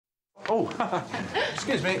Oh,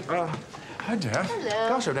 excuse me. Hi, Dad. Hello.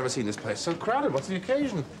 Gosh, I've never seen this place so crowded. What's the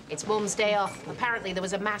occasion? It's Mum's day off. Apparently, there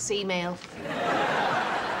was a mass email.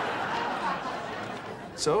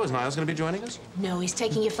 So, is Niles going to be joining us? No, he's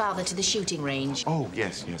taking your father to the shooting range. Oh,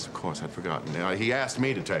 yes, of course. I'd forgotten. He asked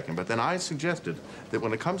me to take him, but then I suggested that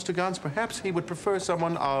when it comes to guns, perhaps he would prefer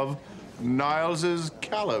someone of Niles's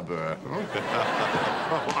caliber.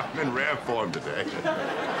 Oh, I'm in rare form today.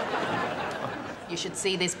 You should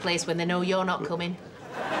see this place when they know you're not coming.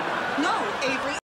 No, Avery,